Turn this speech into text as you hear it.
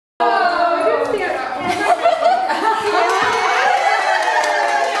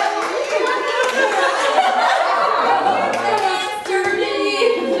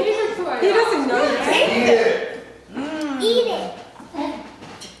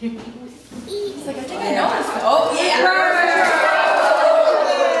He's like, I think I know this. Oh, yeah.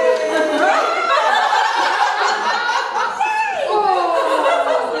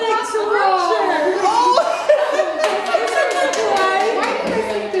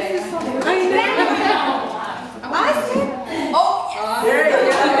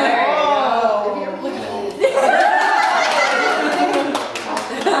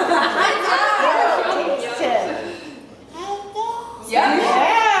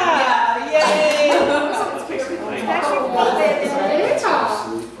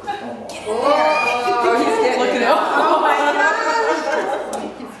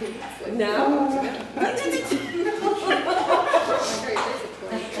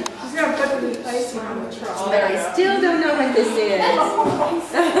 I still don't know what this is.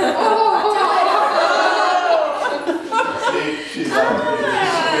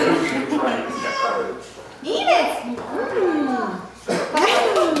 Eat it!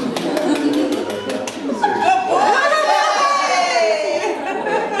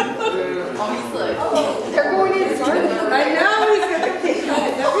 They're going in. I know he's got the cake on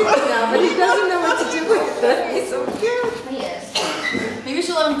and everything now, but he doesn't know what to do with it. He's so cute. He is. Maybe we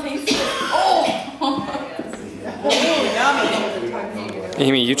should let him taste it. Oh!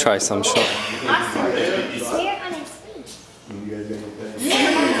 Amy, you try some, sure.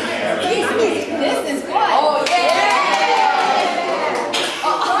 This is good. Oh, yeah!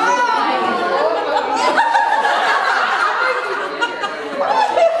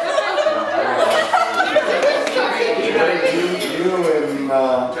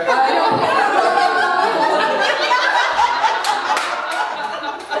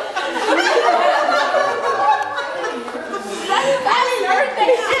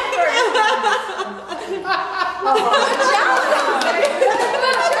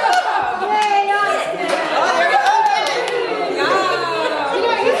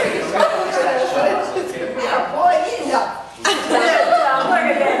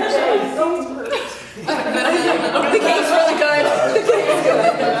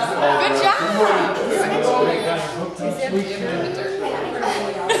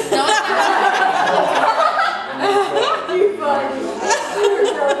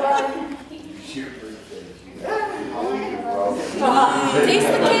 Taste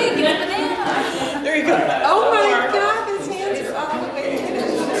the cake, get a banana. There you go. Oh my God, his hands are all the way in.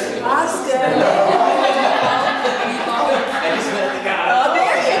 Austin. Oh,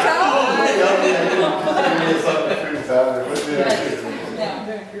 there you go.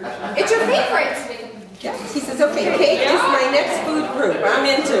 It's your favorite. Yeah, he says, okay, cake is my next food group. I'm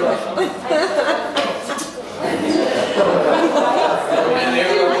into it.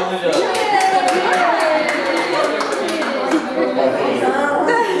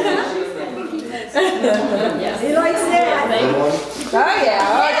 He likes that. Oh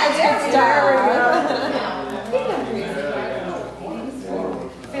yeah, oh that's good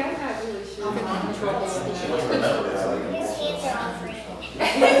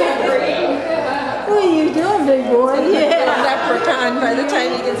What are you doing, big boy? Yeah, leprechaun by the time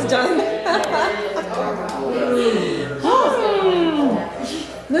he gets done.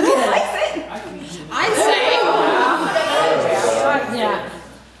 Look at it. I say. Yeah.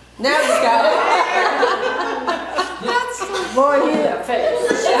 Now you got it. Boy, you face.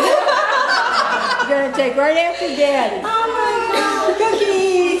 You're gonna take right after Daddy. Oh my God,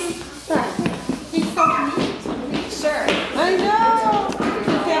 cookies! He's so neat. Sure. I know.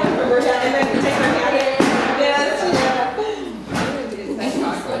 We're having to take my hand. Yes,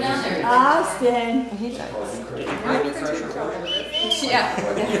 Go down there. Austin. Yeah.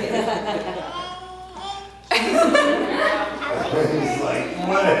 He's like,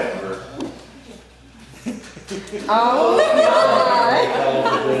 whatever. Oh my!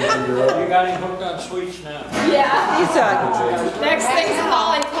 You got him hooked on sweets now. Yeah, he's talking. Next thing's a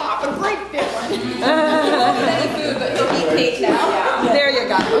lollipop, a great big one. Any food, but he'll eat cake now. There you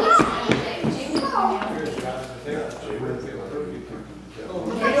go.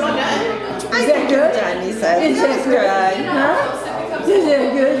 Is that good? Done, he said. Is that good? Huh? Is that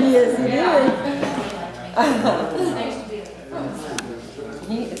good? Yes, it is.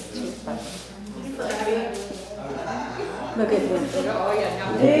 He is too funny. Look at him.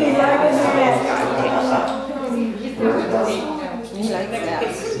 He likes that. He likes that.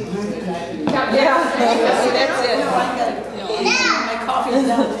 Yeah, that's it. My coffee's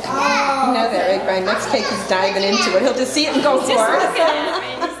done. You know that, right, Brian? Next cake he's diving into it. He'll just see it and go for it.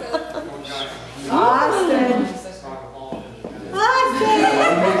 Austin. Austin.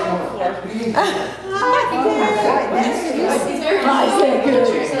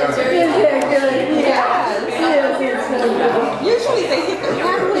 Usually they hit their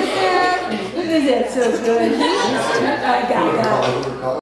so good. I got